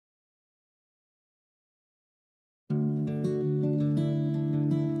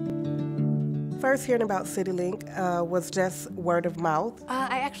First hearing about CityLink was just word of mouth.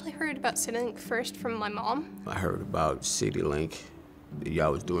 I actually heard about CityLink first from my mom. I heard about CityLink.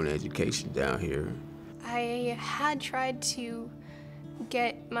 Y'all was doing education down here. I had tried to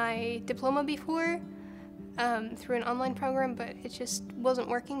get my diploma before through an online program, but it just wasn't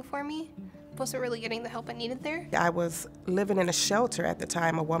working for me. Wasn't really getting the help I needed there. I was living in a shelter at the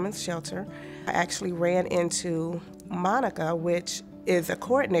time, a woman's shelter. I actually ran into Monica, which is a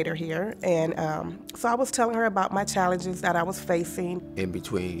coordinator here, and so I was telling her about my challenges that I was facing. In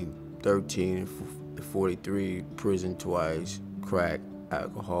between 13 and 43, prison twice, crack,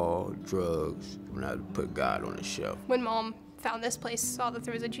 alcohol, drugs, when I put God on the shelf. When Mom found this place, saw that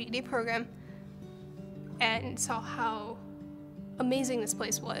there was a GED program, and saw how amazing this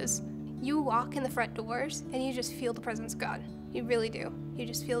place was, you walk in the front doors and you just feel the presence of God. You really do. You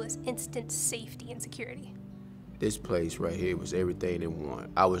just feel this instant safety and security. This place right here was everything in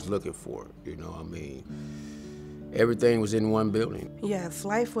one. I was looking for it, you know what I mean? Everything was in one building. Yes,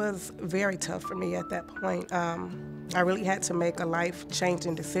 life was very tough for me at that point. I really had to make a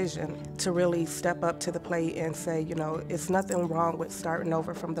life-changing decision to really step up to the plate and say, you know, it's nothing wrong with starting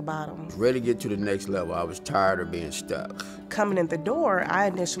over from the bottom. Ready to get to the next level. I was tired of being stuck. Coming in the door, I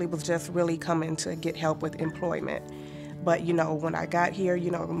initially was just really coming to get help with employment. But, you know, when I got here,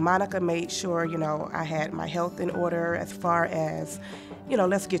 you know, Monica made sure, you know, I had my health in order as far as, you know,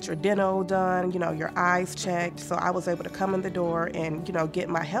 let's get your dental done, you know, your eyes checked. So I was able to come in the door and, you know, get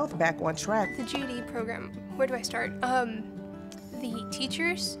my health back on track. The GED program, where do I start? The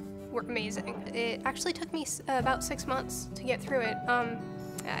teachers were amazing. It actually took me about 6 months to get through it.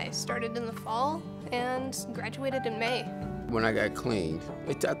 I started in the fall and graduated in May. When I got clean,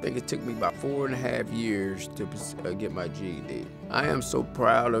 I think it took me about 4.5 years to get my GED. I am so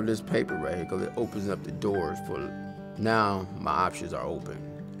proud of this paper right here because it opens up the doors for, now my options are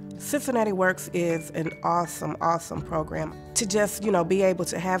open. Cincinnati Works is an awesome, awesome program. To just, you know, be able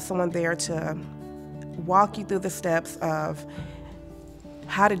to have someone there to walk you through the steps of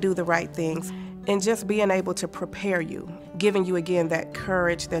how to do the right things and just being able to prepare you, giving you again that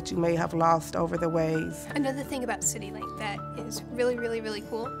courage that you may have lost over the ways. Another thing about CityLink that is really, really, really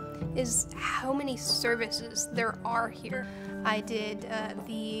cool is how many services there are here. I did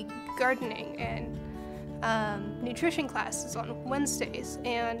the gardening and nutrition classes on Wednesdays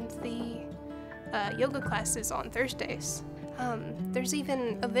and the yoga classes on Thursdays. There's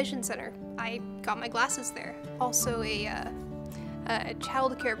even a vision center. I got my glasses there. Also a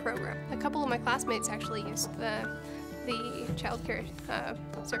child care program. A couple of my classmates actually used the child care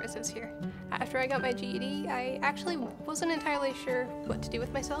services here. After I got my GED, I actually wasn't entirely sure what to do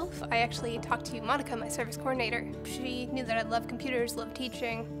with myself. I actually talked to Monica, my service coordinator. She knew that I love computers, love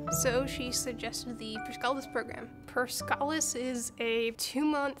teaching, so she suggested the Perscalis program. Perscalis is a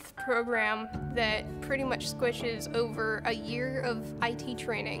 2-month program that pretty much squishes over a year of IT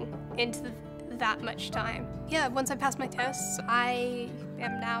training into that much time. Yeah, once I passed my tests, I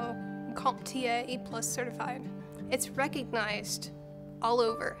am now CompTIA A+ certified. It's recognized all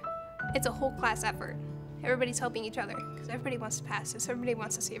over. It's a whole class effort. Everybody's helping each other because everybody wants to pass this. Everybody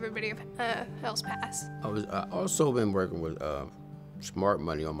wants to see everybody else pass. I also been working with smart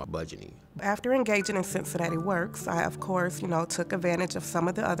money on my budgeting. After engaging in Cincinnati Works, I of course, you know, took advantage of some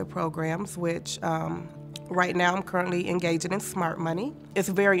of the other programs, which right now I'm currently engaging in Smart Money. It's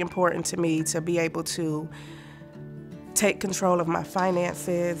very important to me to be able to take control of my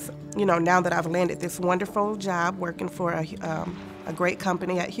finances. You know, now that I've landed this wonderful job working for a great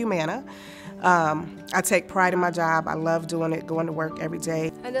company at Humana, I take pride in my job. I love doing it, going to work every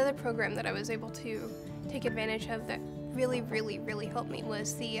day. Another program that I was able to take advantage of that really, really, really helped me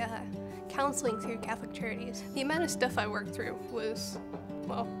was the counseling through Catholic Charities. The amount of stuff I worked through was,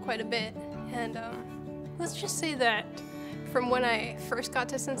 well, quite a bit. And let's just say that from when I first got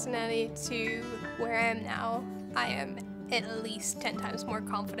to Cincinnati to where I am now, I am at least 10 times more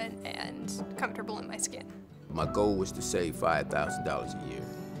confident and comfortable in my skin. My goal was to save $5,000 a year.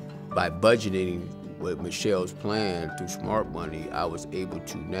 By budgeting with Michelle's plan through Smart Money, I was able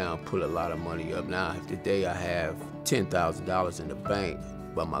to now pull a lot of money up. Now, today I have $10,000 in the bank,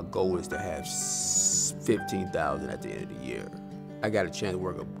 but my goal is to have $15,000 at the end of the year. I got a chance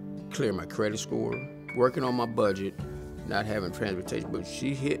to clear my credit score, working on my budget, not having transportation, but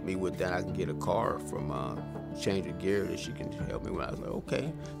she hit me with that I can get a car from Change of Gear that she can help me with. I was like,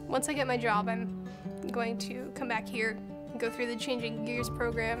 okay. Once I get my job, I'm going to come back here, go through the Changing Gears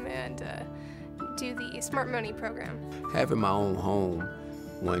program, and do the Smart Money program. Having my own home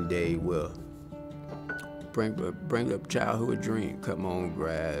one day will bring up childhood dream, cut my own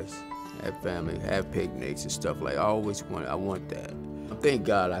grass, have family, have picnics and stuff like that. I want that. thank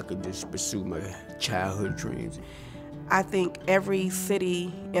God I could just pursue my childhood dreams. I think every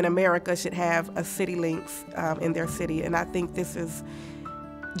city in America should have a CityLink in their city, and I think this is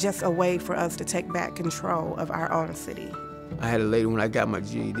just a way for us to take back control of our own city. I had a lady when I got my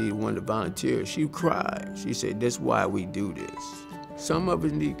GED, wanted to volunteer. She cried. She said, "That's why we do this." Some of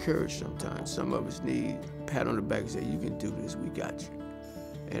us need courage sometimes. Some of us need a pat on the back and say, "You can do this, we got you."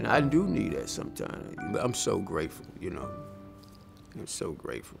 And I do need that sometimes. I'm so grateful, you know. I'm so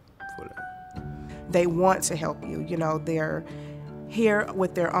grateful for that. They want to help you, you know, they're here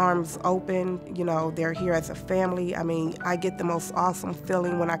with their arms open, you know, they're here as a family. I mean, I get the most awesome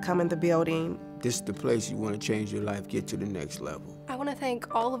feeling when I come in the building. This is the place you want to change your life, get to the next level. I want to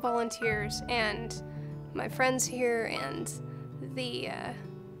thank all the volunteers and my friends here and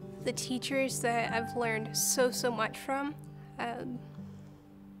the teachers that I've learned so much from.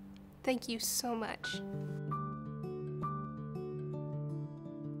 Thank you so much.